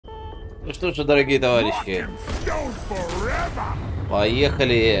Ну что же, дорогие товарищи,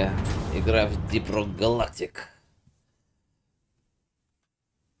 поехали. Игра в Rock Galactic.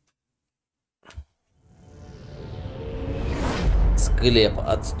 Склеп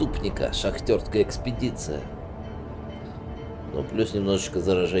отступника. Шахтёрская экспедиция. Ну, плюс немножечко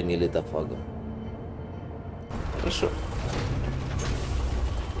заражения литофагом. Хорошо.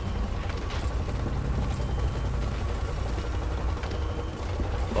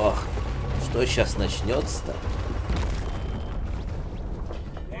 Ох, что сейчас начнется-то?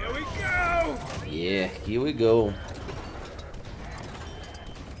 Yeah, here we go.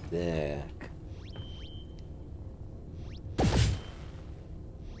 Так.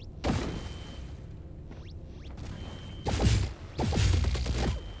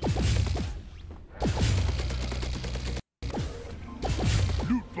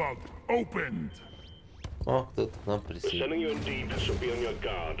 О, кто-то к нам присел.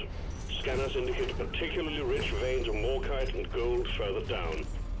 Scanners indicate particularly rich veins of morkite and gold further down.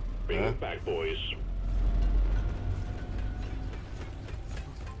 Bring it back, boys.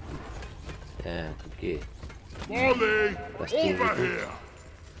 Так, окей.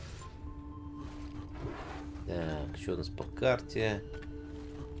 Так, что у нас по карте?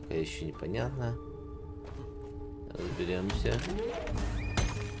 Пока еще непонятно. Разберемся.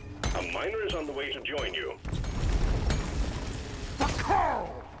 A miner is on the way to join you.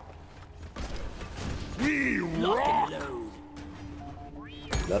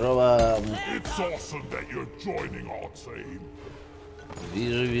 Здорово.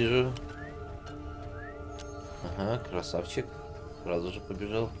 Вижу, вижу. Ага, красавчик. Сразу же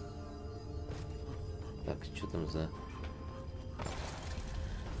побежал. Так, что там за...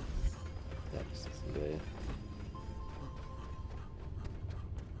 Так, кстати говоря.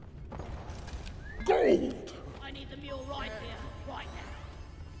 Gold! I need the mule right here, right now.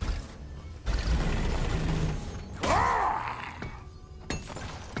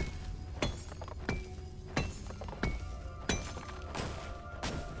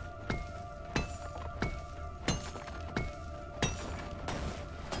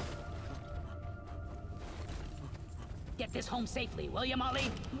 Get this home safely, will you, Molly?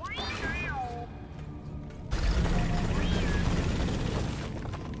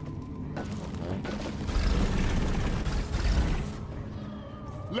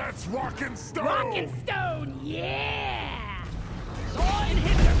 Let's rock and stone! Rock and stone, yeah! Saw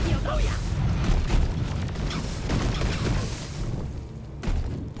inhibitor field, oh yeah!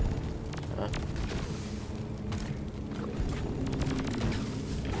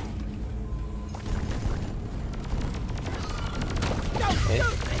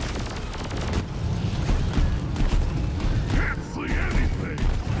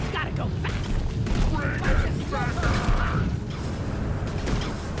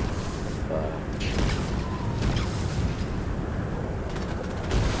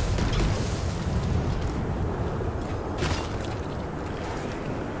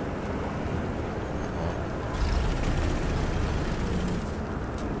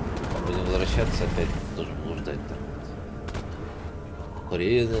 Возвращаться опять тоже блуждать там.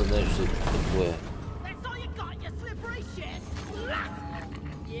 Хрен знаешь, что это такое.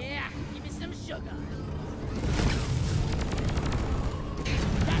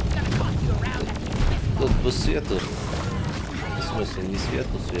 Тут бы свету. В смысле не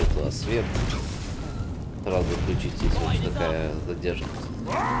свету, а свет. Сразу включить, если уж такая задержка.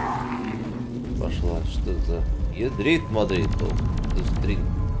 Пошла. Что за... Ядрит Мадрид. Дрин.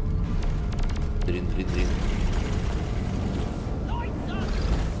 Дрин.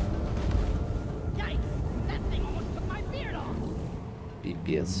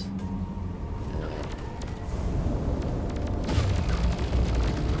 Пипец.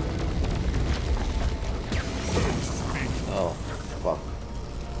 О, фак.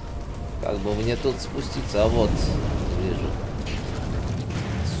 Как бы мне тут спуститься, а вот вижу.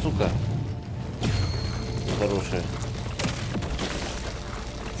 Сука. Хорошая.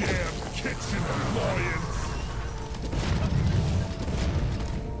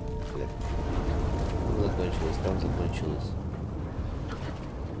 Закончилось, там закончилось.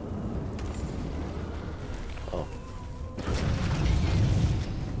 О.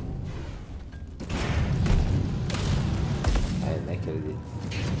 Ай, нахер иди.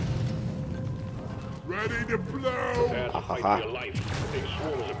 Ахаха.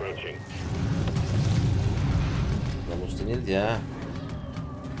 Потому что нельзя.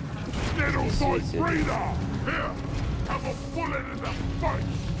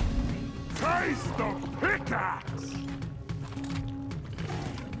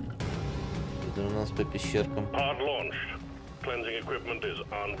 Это у нас по пещеркам. Cleansing equipment is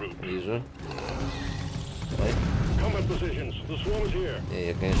en route. Вижу. Ой. Combat positions. The swarm is here.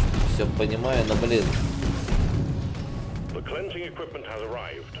 Я, конечно, все понимаю, но, блин. The cleansing equipment has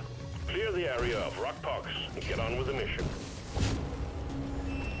arrived. Clear the area of rock pox and get on with the mission.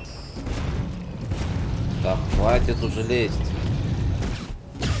 Да хватит уже лезть.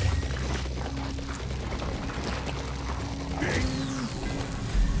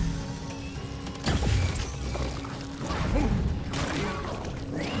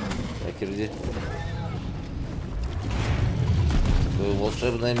 Так, иди. Такое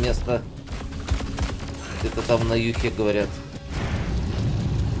волшебное место. Где-то там на юге, говорят.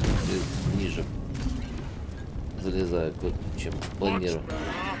 Ниже. Залезаю, чем планировал.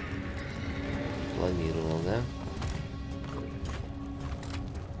 Планировал, да?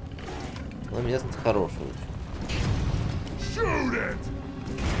 Но место хорошее.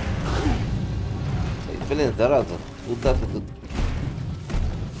 Эй, блин, зараза. Куда ты тут?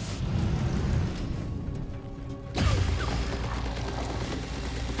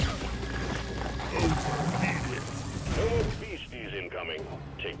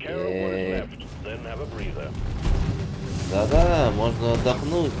 Да-да, можно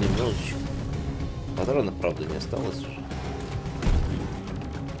отдохнуть немножечко. Патронов, правда, не осталось уже.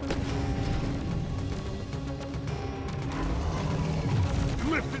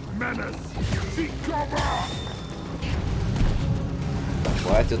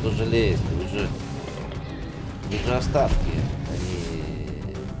 Хватит уже лезть, вы же остатки, а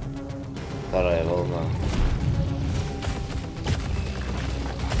не вторая волна.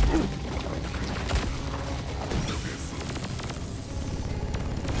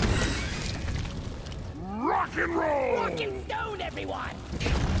 Rock and stone, everyone!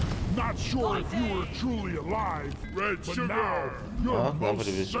 Not sure if you were truly alive, Red but now you're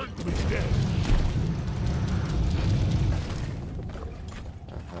most certainly dead.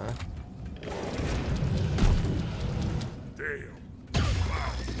 Damn.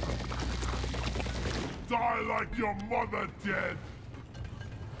 Die like your mother dead.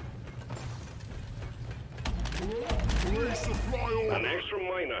 Resupply order. An extra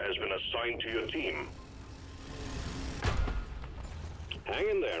miner has been assigned to your team. Hang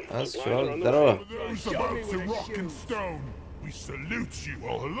in there. Все, здорово. Those about to rock and stone, we salute you.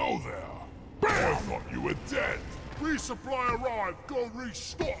 Well, hello there. I thought you were dead. Resupply arrived. Go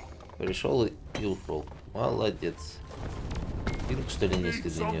restock. Пришел и ушел. Молодец. Пинг, что ли, низкий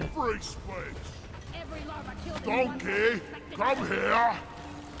для нее? Donkey, come here.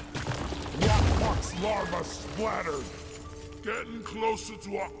 Rockbox larva splattered. Getting closer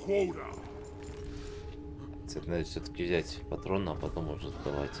to our quota. Надо все-таки взять патроны, а потом уже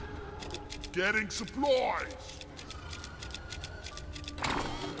сдавать. Getting supplies.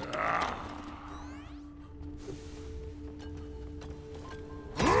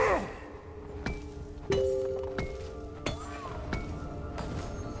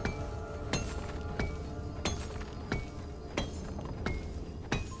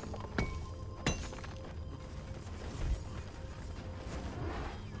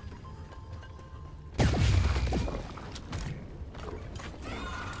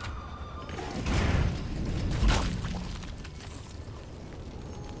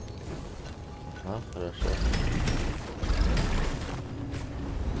 Хорошо.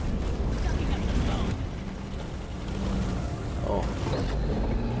 О.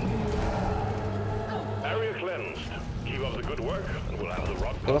 Area cleansed. Keep up the good work, and we'll have the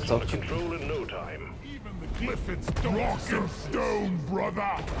rock box under control in no time. Even the Clifford's rock and stone,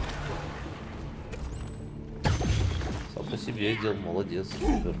 brother. Сам по себе сделал, молодец,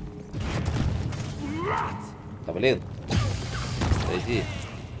 супер. Да блин. Иди.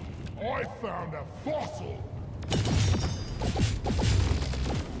 I found a fossil.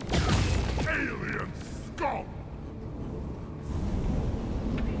 Alien scum.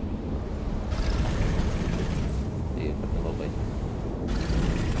 И бабай.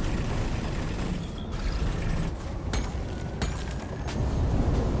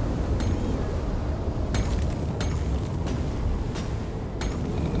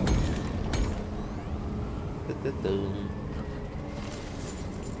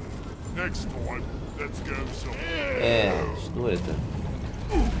 Next time, let's go some. Что это?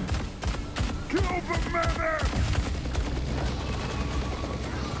 Kill the medic!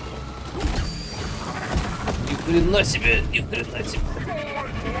 Ни хрена себе, ни хрена себе.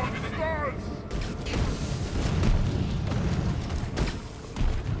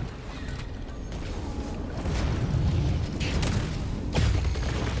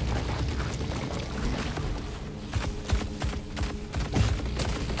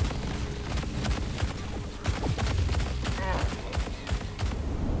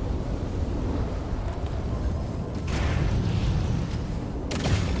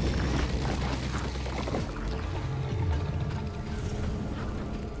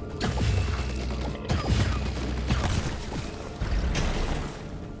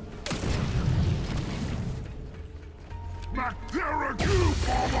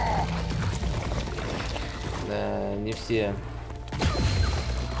 Да, не все.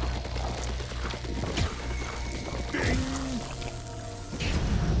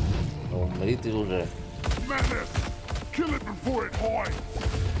 Умри ты уже.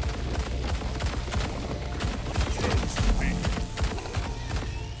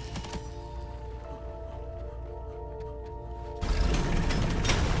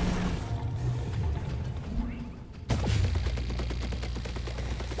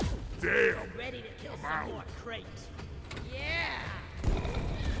 Ready to kill some more crates. Yeah.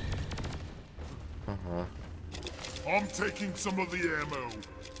 I'm taking some of the ammo.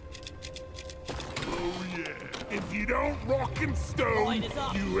 Oh yeah. If you don't rock and stone,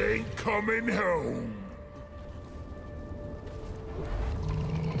 you ain't coming home.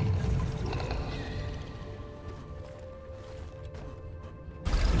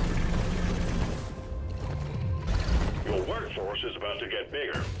 Your workforce is about to get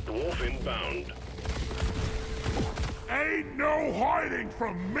bigger. Dwarf inbound. Ain't no hiding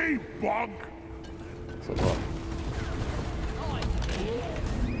from me, bug. Собак.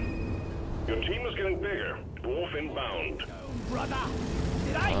 Your team is getting bigger. Dwarf inbound. Brother,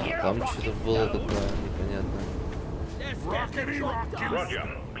 did I hear a Там rocket что-то было stone? такое непонятное. There's Rockety rocket. Roger.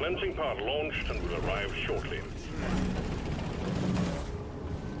 Cleansing pod launched and will arrive shortly.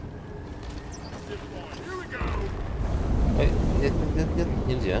 Here we go. Ой, нет, нет, нет, нет,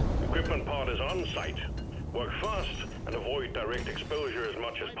 нельзя. Equipment pod is on site. Work fast and avoid direct exposure as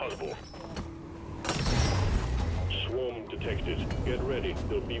much as possible. Swarm detected. Get ready.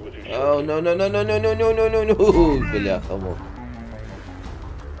 They'll be with you shortly. Oh, no, no, no, no, no, no, no, no, no, no. Бляха, мух.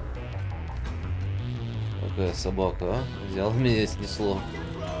 Какая собака, а? Взял меня, снесло.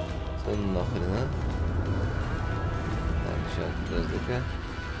 Что нахрен, а? Так, сейчас, подожди-ка.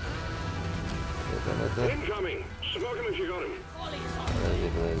 Это. Incoming. Smoke him if you got him.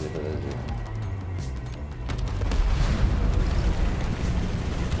 Подожди.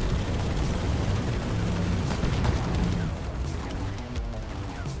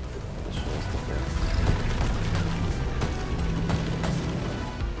 Что у нас такое?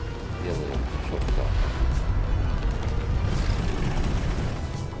 Делаем шопка.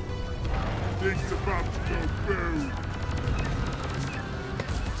 Things about to go boom.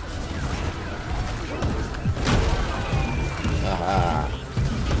 Ага.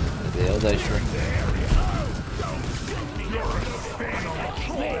 Это я удачно.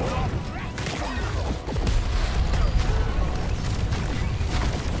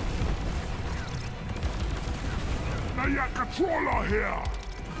 Now you controller here.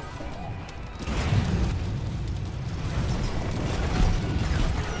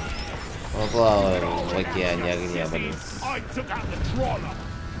 Мы плаваем в океане огня, блин. I took out the trawler.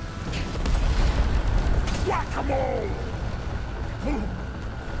 Whack-a-mole.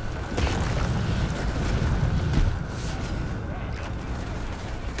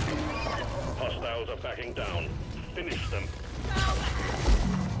 Hostiles are backing down. Finish them.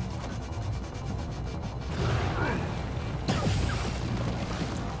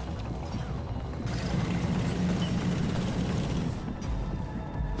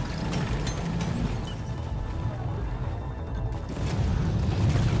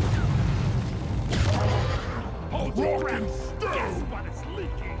 Hold your and stone, but it's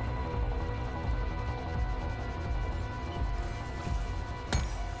leaking.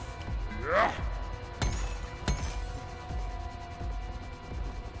 Yeah.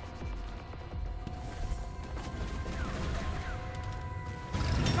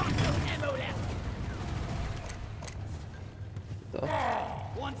 Not no ammo left. Да.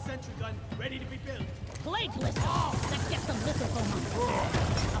 One sentry gun ready to be built. Blade blister. Let's get some lithochrome on.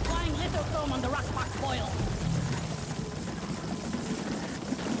 Applying lithochrome on the rock box foil.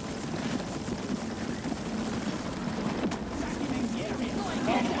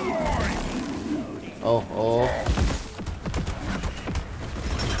 О.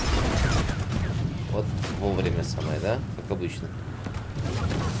 Вот вовремя самое, да? Как обычно.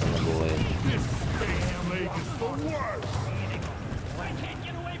 Оно бывает. This damn egg is the worst. I can't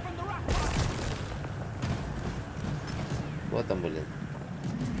get away from the rock box. Вот там, блин.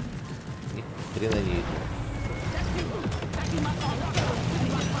 Ни хрена не видно.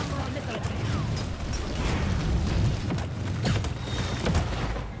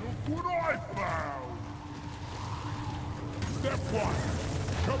 Look what I found. Step one.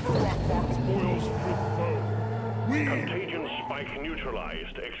 Cover rock box boils with foam. We Contagion spike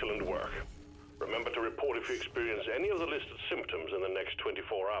neutralized. Excellent work. Remember to report if you experience any of the listed symptoms in the next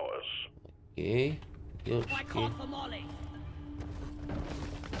 24 hours. Окей. I Ёшки. called for Molly.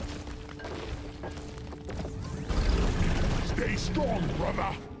 strong,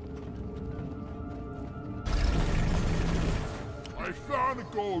 brother. I found a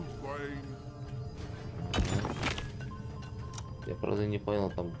gold vein. Я правда не понял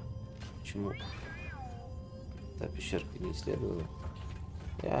там, почему та пещерка не исследована.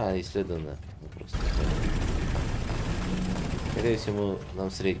 Исследована. Просто. Скорее всего, нам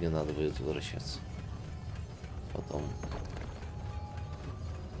в среднюю надо будет возвращаться. Потом.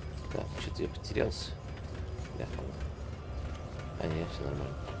 Так, что-то я потерялся. Нет, все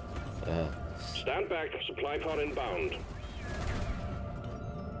нормально. Stand back, supply pod inbound.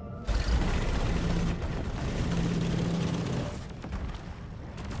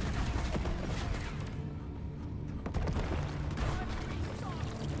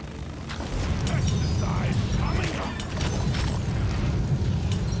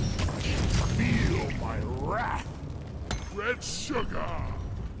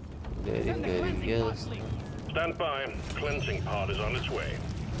 Stand by. Cleansing pod is on its way.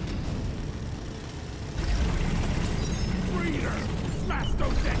 Breeder! Smash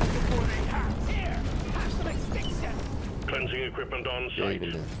those decks before they hatch! Here, have some extinction. Cleansing equipment on site.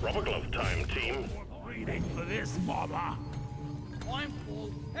 Rubber glove time, team. Waiting for this, mama. I'm full.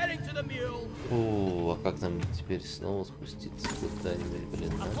 Heading to the mule. А как нам теперь снова спуститься куда-нибудь,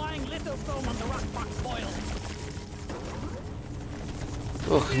 блин, да? Applying lithochrome on the rock box foil.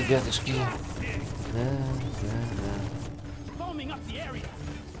 Ох, ребятушки. Foaming up the area.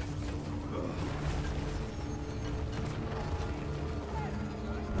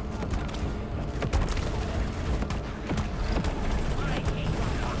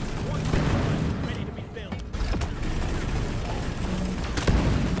 Ready to be filled.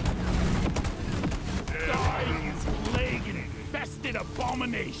 Dying is plague and infested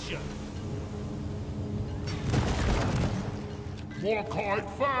abomination. Mordecai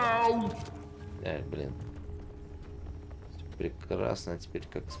found. Блин. Прекрасно, теперь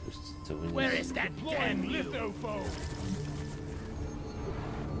как спуститься вниз. Where is that damn lithophone?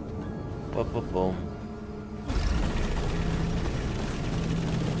 Па-па-пом.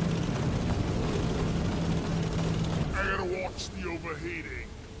 I gotta watch the overheating.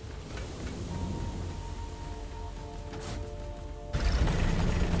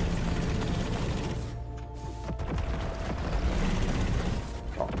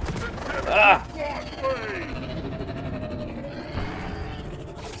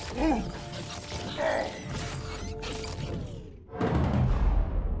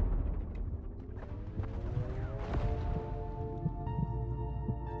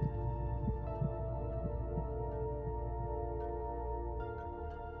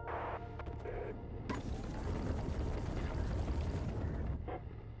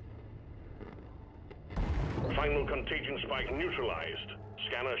 Final contagion spike neutralized.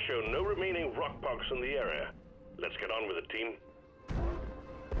 Scanners show no remaining rock pox in the area. Let's get on with it, team.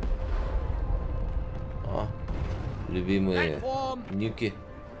 Любимые нюки.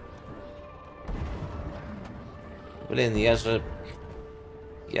 Блин, я ж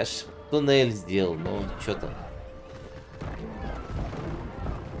туннель сделал, ну что там?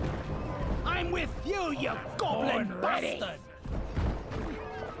 I'm with you, you goblin bastard.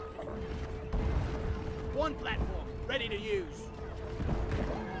 One platform, ready to use.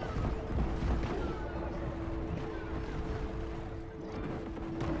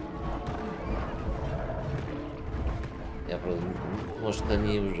 Я правда, может,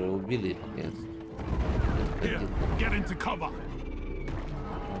 они уже убили? Нет. Get into cover.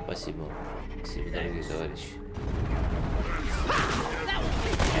 Спасибо. Спасибо, дорогие товарищи.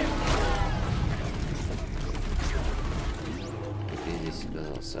 Я здесь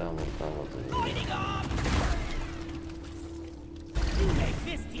оказался, вот там вот.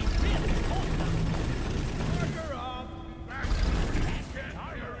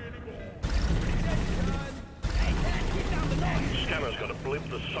 Scanner's got a blimp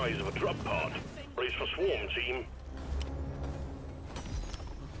the size of a drop pod. Brace for swarm, team.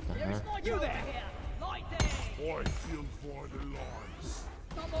 You there! I feel for the lines.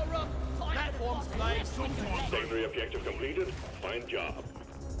 Platforms laid. Secondary objective completed. Fine job.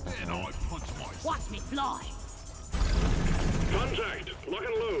 Then I punch myself. Watch me fly. Contact. Lock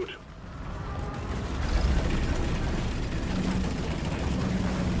and load.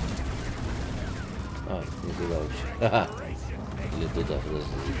 Не туда вообще. Ага. Или туда, подожди,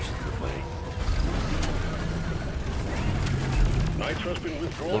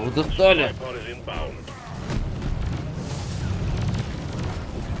 да вы достали!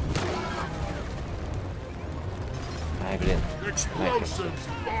 Ай, блин. Все.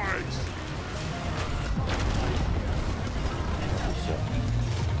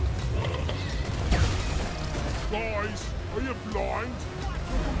 Are you blind?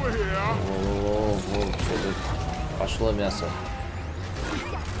 Look over here. О, что тут? Пошло мясо.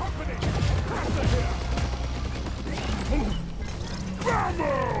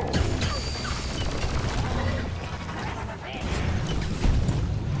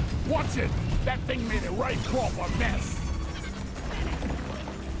 Watch it! That thing made a right proper mess.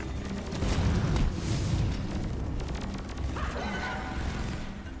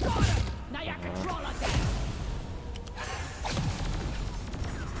 Now you control us.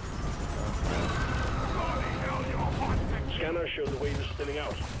 Scanner showed the wave is thinning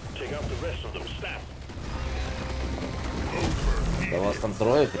out. Take out the rest of them, stat. Да у вас там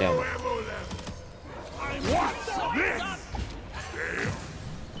трое прямо. What's this? Damn.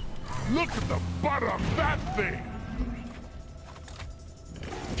 Look at the butt of that thing.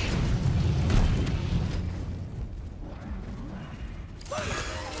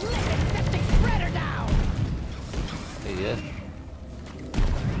 Septic spreader down. Привет.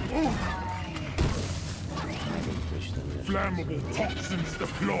 Flammable toxins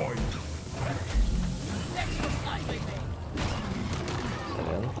deployed.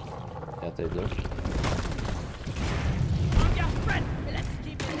 Сорян. Я отойду. I'm your friend. Let's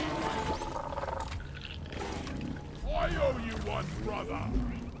keep it in. I owe you one, brother.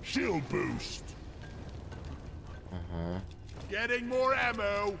 Shield boost. Getting more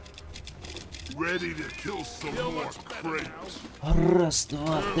ammo. Ready to kill some more crates. Раз,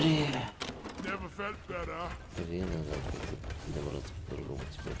 два, три. Never felt better. Блин, надо добраться по-другому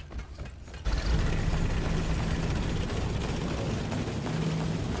теперь.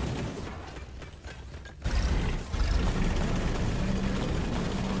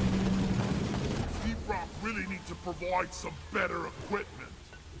 Deep Rock really need to provide some better equipment.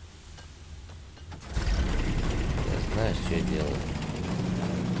 Я знаю, что я делаю.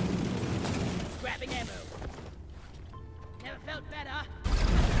 Grabbing ammo. Never felt better.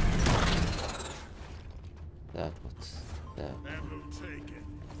 Так вот. Так. Ammo taken.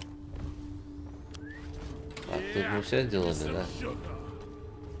 Так, тут мы все сделали, да? Sugar.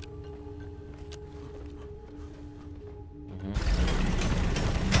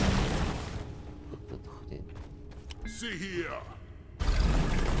 Тут хрень. See here.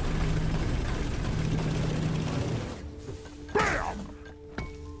 Bam!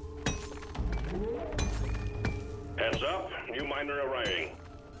 Heads up, new miner arriving.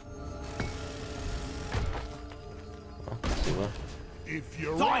 Спасибо. If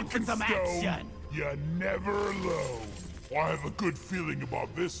you're Time for rocking some stone, action. you're never alone. I have a good feeling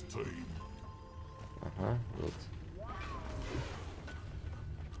about this team. Ага, вот.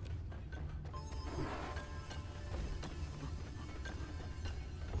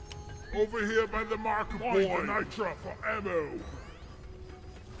 Over here by the marker point, nitro for ammo.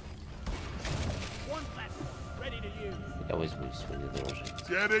 One platform ready to use. Я возьму сегодня дороже.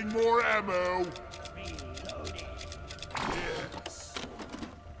 Getting more ammo. Reloading. Yes.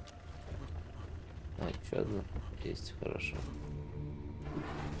 А, еще одна. Есть, хорошо.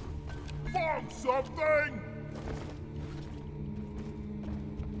 Found something.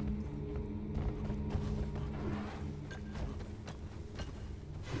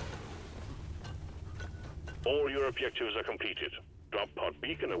 All your objectives are completed. Drop pod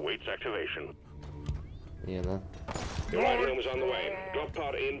beacon awaits activation. Не, на. Your item is on the way. Drop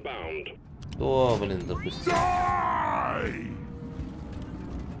pod inbound. О, блин, допустим. Die!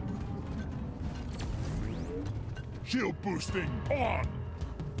 Shield boosting on.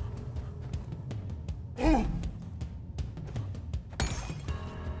 Oh!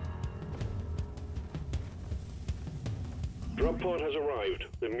 Drop pod has arrived.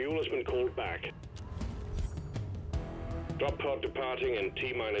 The mule has been called back. Drop pod departing in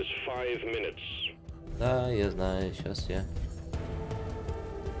T-minus 5 minutes. Да, я знаю, сейчас я.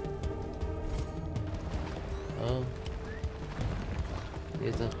 А.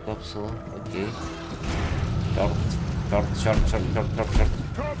 Это капсула, окей. Черт.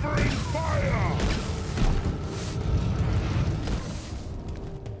 Covering fire!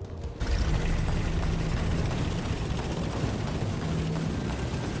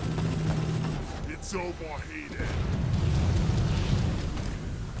 It's overheated.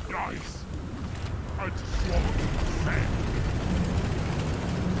 Nice. I just swallowed the sand.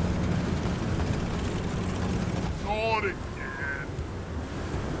 Not again.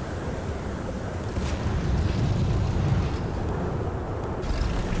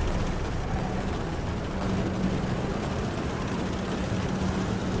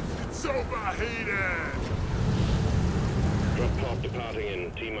 It's overheated. Drop pod departing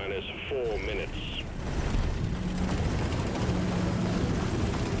in T-minus 4 minutes.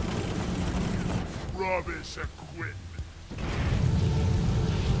 Rubbish equipment.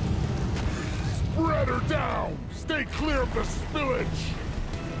 Spread her down! Stay clear of the spillage!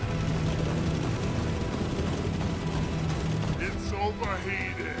 It's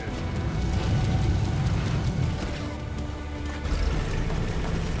overheated!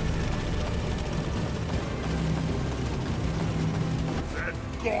 That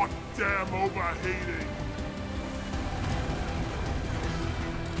goddamn overheating!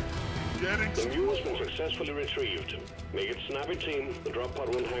 The mule has been successfully retrieved. Make it snappy, team. The drop pod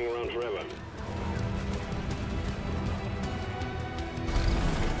won't hang around forever.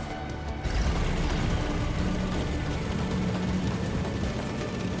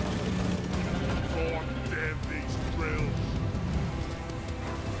 God damn these drills!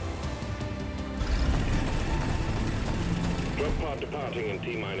 Drop pod departing in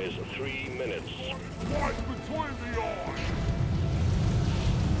T-minus 3 minutes. Right between the eyes!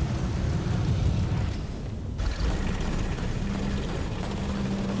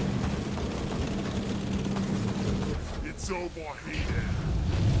 It's overheated.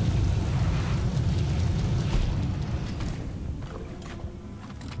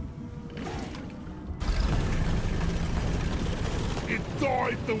 It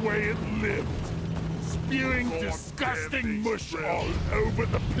died the way it lived, spewing disgusting mush all over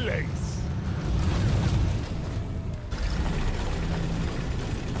the place.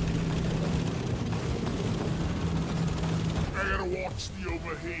 I gotta watch the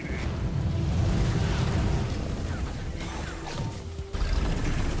overheating.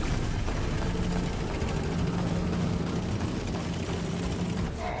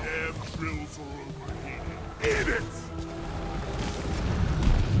 Drills are overheated. Eat it!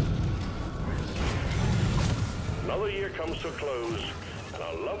 Another year comes to a close, and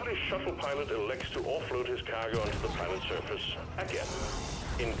our lovely shuttle pilot elects to offload his cargo onto the planet's surface again.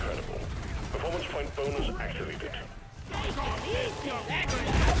 Incredible. Performance point bonus activated. Drop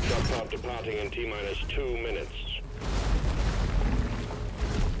pod departing in T-minus 2 minutes.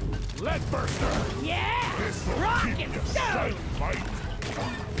 Lead burster! Yeah! This'll Rock keep and you stone! safe, mate.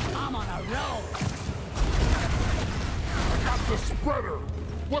 I'm on a roll. I got the spreader!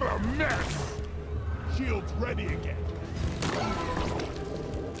 What a mess! Shield's ready again.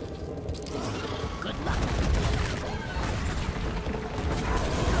 Good luck.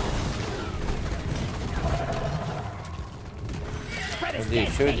 Где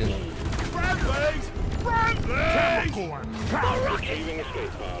еще один? Friendlies! Friendlies! Retrieving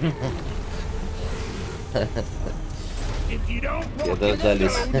escape pod. Все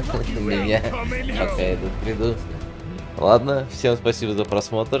дождались меня, пока я тут приду. Ладно, всем спасибо за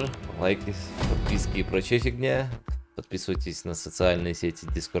просмотр. Лайки, подписки и прочая фигня. Подписывайтесь на социальные сети,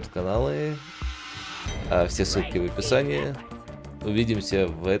 дискорд-каналы. Все ссылки в описании. Увидимся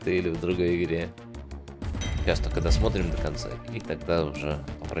в этой или в другой игре. Сейчас только досмотрим до конца, и тогда уже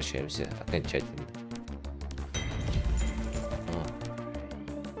попрощаемся окончательно.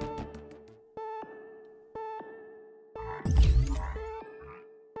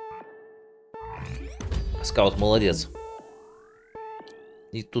 Скаут молодец.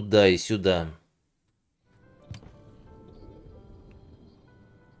 И туда, и сюда.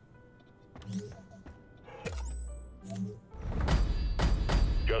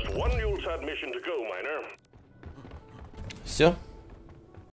 Just one Yuletide mission to go, Miner. Все.